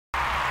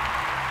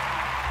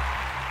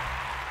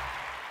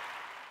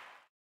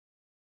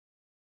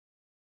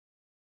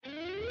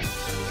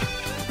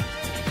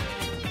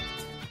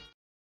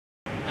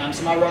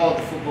So my role at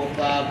the football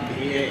club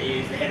here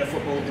is the head of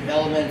football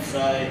development. So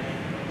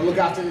I look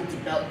after the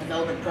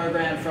development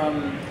program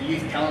from the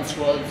youth talent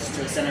squads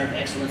to the centre of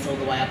excellence all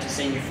the way up to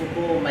senior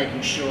football,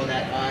 making sure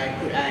that I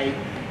put a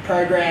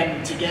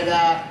program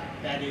together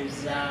that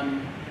is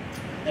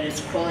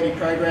a quality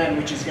program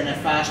which is going to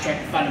fast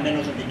track the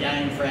fundamentals of the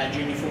game for our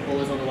junior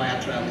footballers all the way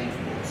up to our league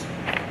footballers.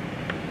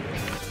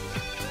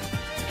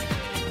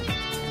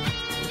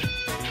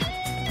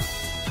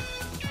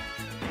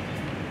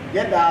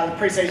 Yep, the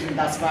pre-season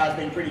thus far has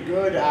been pretty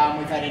good. We've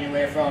had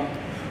anywhere from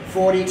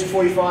 40 to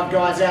 45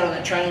 guys out on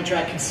the training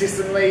track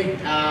consistently.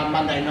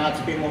 Monday night's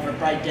a bit more of a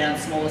breakdown,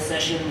 smaller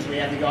sessions. We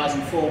have the guys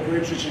in 4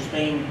 groups, which has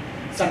been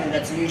something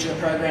that's new to the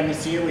program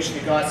this year, which the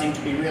guys seem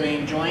to be really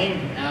enjoying.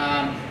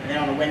 And then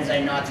on a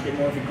Wednesday night, it's a bit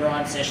more of a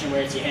grind session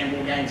where it's your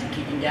handball games and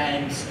kicking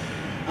games,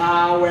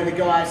 where the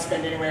guys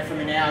spend anywhere from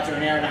an hour to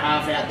an hour and a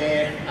half out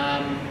there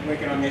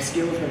working on their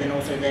skills, but then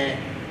also their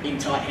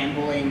in-tight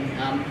handballing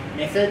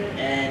method.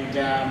 And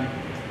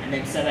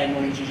then Saturday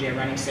morning's usually a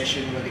running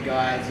session where the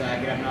guys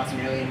get up nice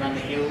and early and run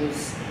the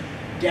hills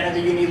down at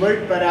the uni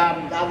loop. But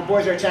the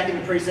boys are attacking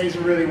the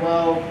pre-season really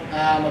well.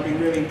 I've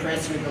been really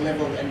impressed with the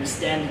level and the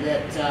standard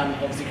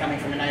that, obviously coming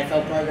from an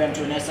AFL program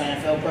to an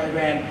SANFL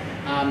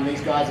program,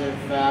 these guys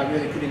have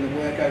really put in the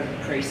work over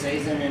the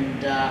pre-season,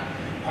 and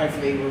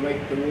hopefully we'll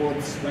reap the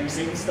rewards when the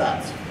season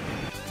starts.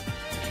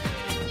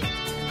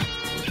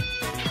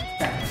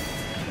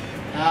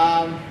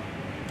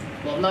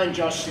 Well, I've known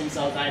Josh since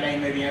I was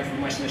 18, moving over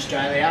from Western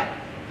Australia.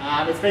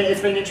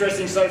 It's been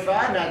interesting so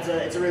far. And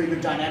it's a really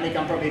good dynamic.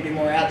 I'm probably a bit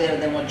more out there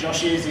than what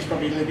Josh is. He's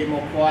probably a little bit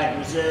more quiet and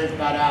reserved,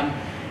 but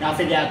I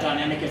think our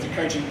dynamic as a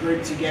coaching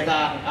group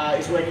together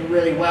is working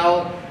really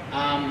well.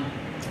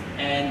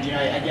 And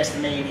I guess for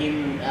me and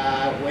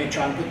him, we're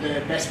trying to put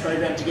the best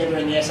program together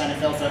in the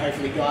SANFL, so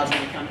hopefully guys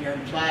want to come here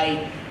and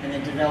play and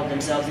then develop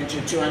themselves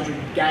into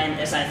 200 game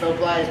SANFL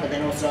players, but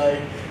then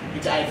also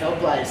into AFL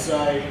players. So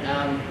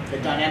the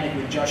dynamic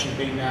with Josh has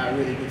been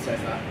really good so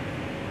far.